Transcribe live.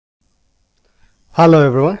Hello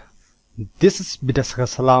everyone, this is Bidasaka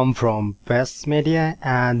Salam from Best Media,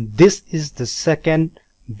 and this is the second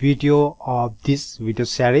video of this video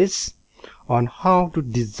series on how to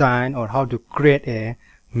design or how to create a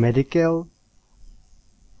medical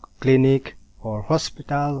clinic or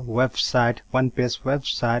hospital website, one-page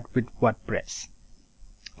website with WordPress.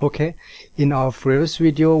 Okay, in our previous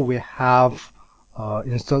video we have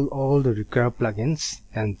installed all the required plugins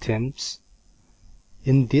and themes.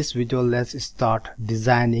 In this video, let's start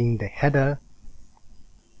designing the header.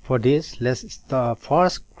 For this, let's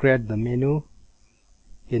first create the menu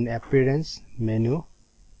in Appearance menu.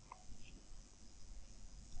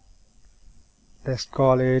 Let's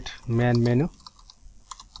call it Main Menu.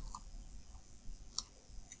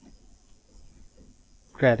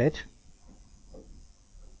 Create it.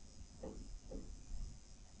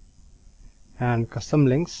 And custom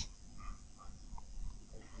links.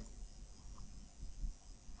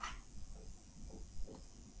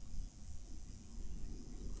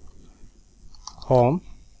 Home,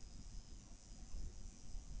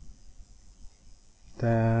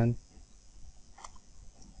 then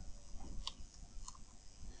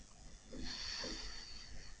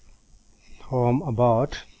home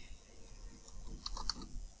about,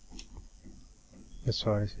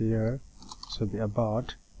 sorry, here should be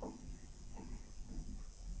about,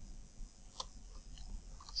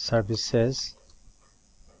 services,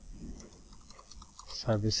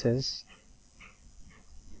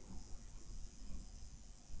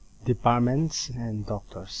 departments and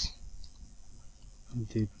doctors,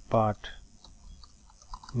 departments,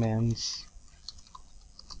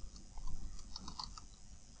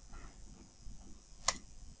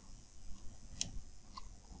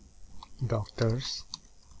 doctors,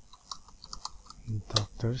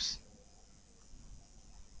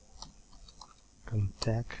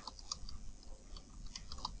 contact,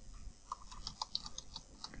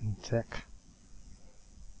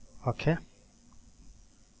 okay.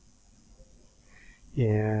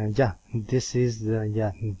 Yeah, this is the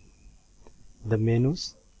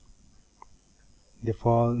menus, the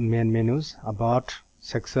four main menus: about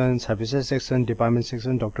section, services section, department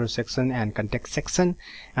section, doctor section, and contact section.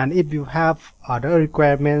 And if you have other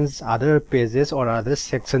requirements, other pages or other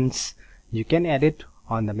sections, you can add it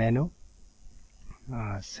on the menu.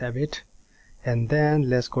 Save it, and then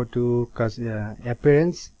let's go to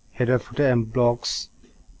Appearance, header, footer, and blocks.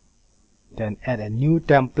 Then add a new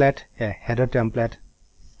template, a header template,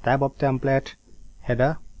 type of template,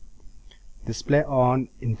 header, display on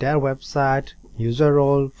entire website, user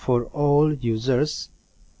role for all users,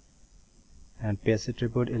 and page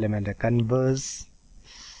attribute element converse.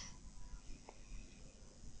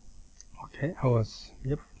 Okay,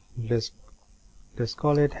 let's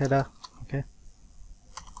call it header. Okay,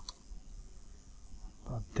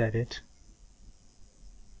 update it,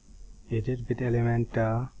 edit with element.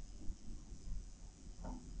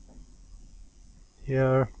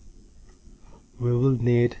 Here we will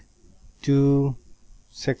need two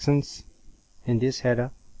sections in this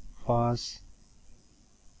header. First,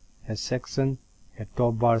 a section, a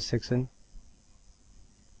top bar section,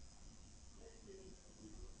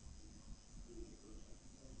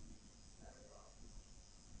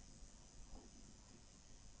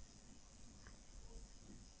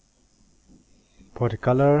 for the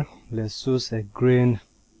color, let's choose a green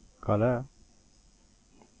color.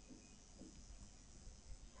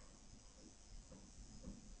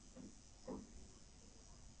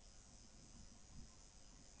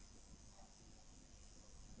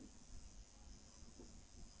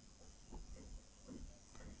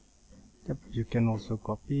 You can also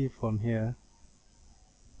copy from here.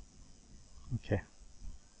 Okay,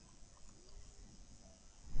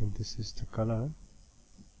 and this is the color,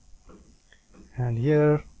 and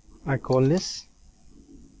here I call this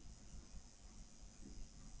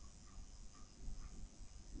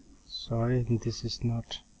this is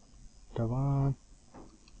not the one.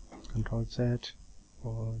 Control Z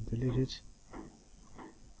or delete it.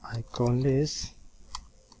 I call this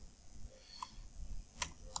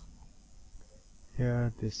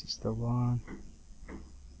here, this is the one.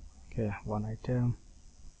 Okay, one item,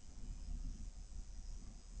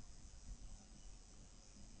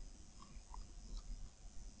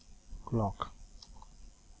 clock.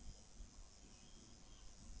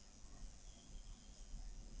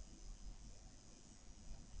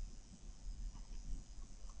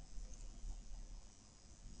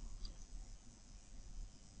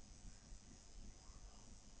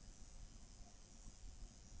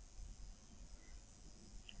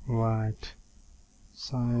 White,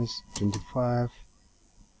 size 25,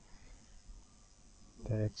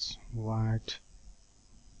 text white,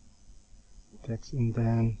 text, and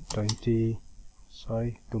then 20,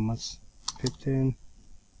 sorry, too much, 15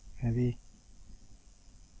 maybe,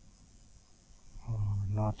 or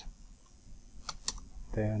not,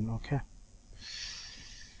 then okay,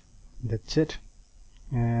 that's it.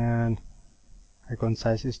 And icon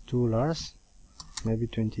size is too large, maybe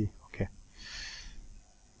 20. Okay,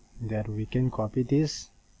 that we can copy this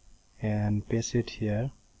and paste it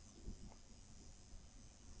here.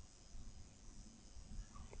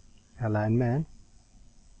 Alignment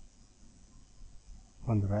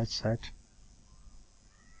on the right side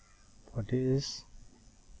for this.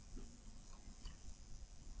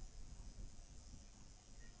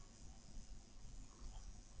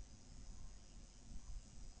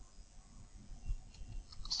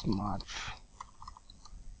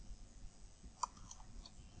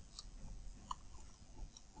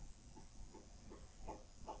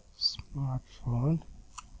 Smartphone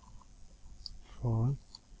phone.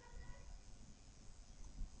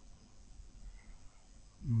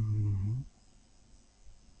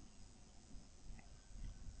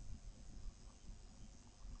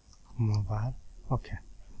 Mobile. Okay,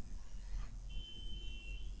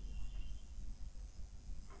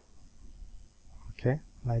 okay,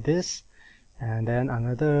 like this. And then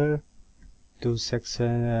another two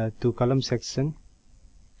column section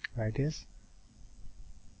like this.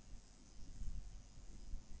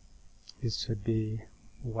 This should be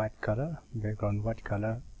white color, background white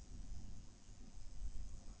color,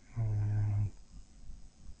 and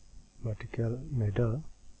vertical middle.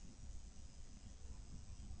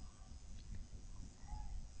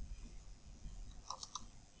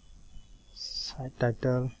 Site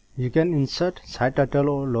title, you can insert site title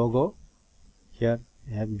or logo. Here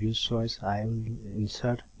you have view choice. I will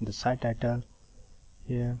insert the site title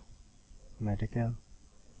here, medical.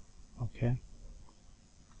 Okay,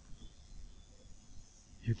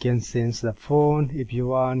 you can change the font if you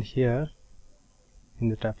want. Here in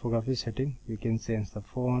the typography setting, you can change the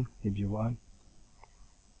font if you want.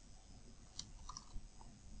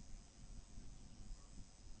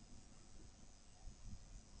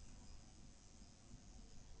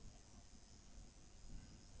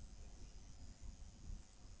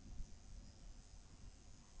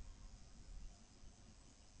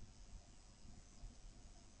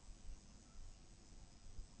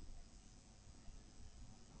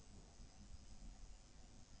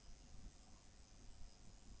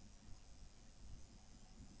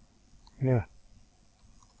 Anyway,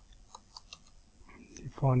 the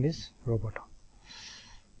font is robot.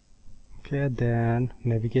 Okay, then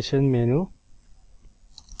navigation menu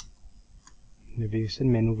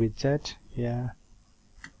widget. Yeah,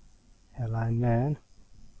 alignment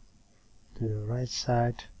to the right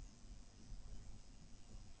side,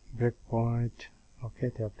 breakpoint.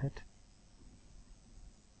 Okay, tablet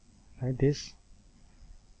like this.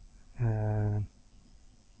 And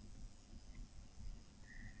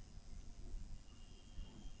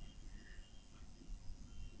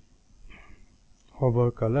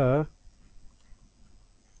hover color,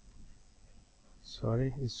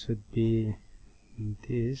 sorry, it should be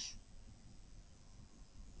this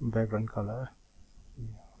background color.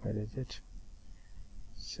 Where is it?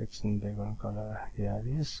 Section background color. Here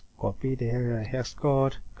it is. Copy the hex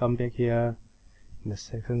code, come back here in the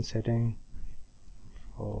section setting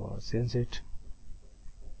or change it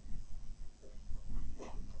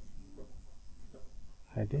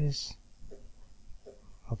like this.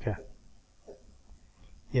 Okay,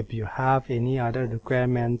 if you have any other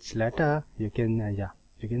requirements later, you can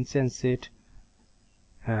you can change it.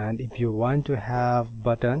 And if you want to have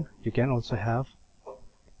button, you can also have.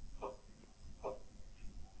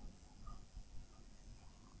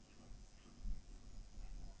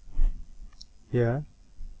 Here,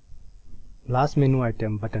 last menu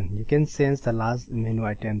item button. You can change the last menu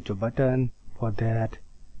item to button. For that,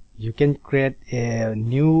 you can create a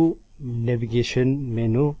new navigation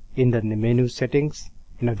menu in the menu settings.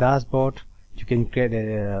 In the dashboard, you can create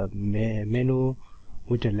a menu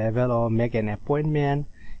with a level or make an appointment.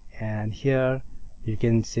 And here, you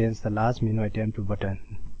can change the last menu item to button.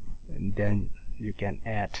 And then you can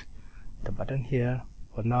add the button here.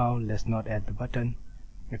 For now, let's not add the button.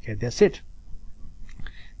 Okay, that's it.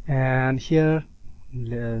 And here,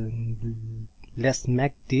 let's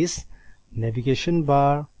make this navigation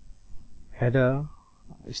bar header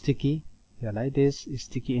sticky. Yeah, like this,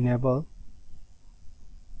 sticky enable,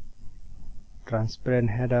 transparent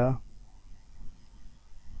header,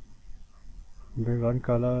 background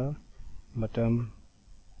color, bottom.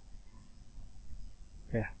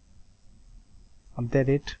 Okay, update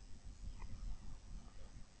it.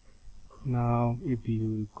 Now if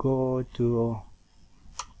you go to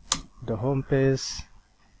the home page.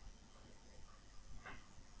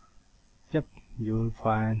 Yep, you will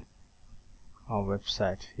find our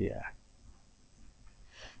website here.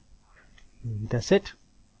 That's it.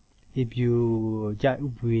 If you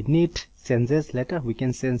we need census letter, we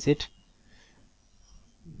can sense it.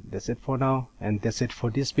 That's it for now, and that's it for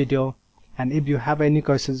this video. And if you have any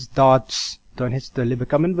questions, thoughts, don't hesitate to leave a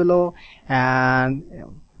comment below. And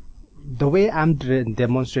the way I'm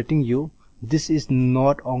demonstrating you, this is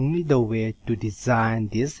not only the way to design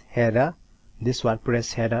this header, this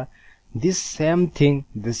WordPress header. This same thing,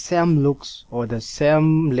 the same looks or the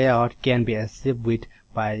same layout can be achieved with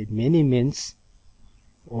by many means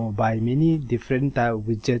or by many different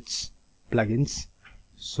widgets, plugins.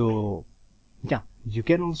 So yeah, you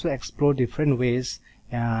can also explore different ways,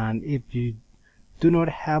 and if you do not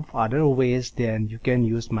have other ways, then you can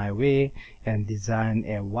use my way and design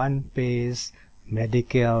a one-page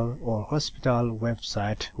medical or hospital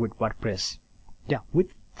website with WordPress,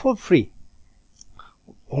 for free,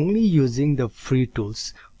 only using the free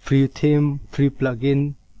tools, free theme, free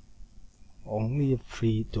plugin, only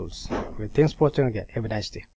free tools. Okay, thanks for watching again. Have a nice day.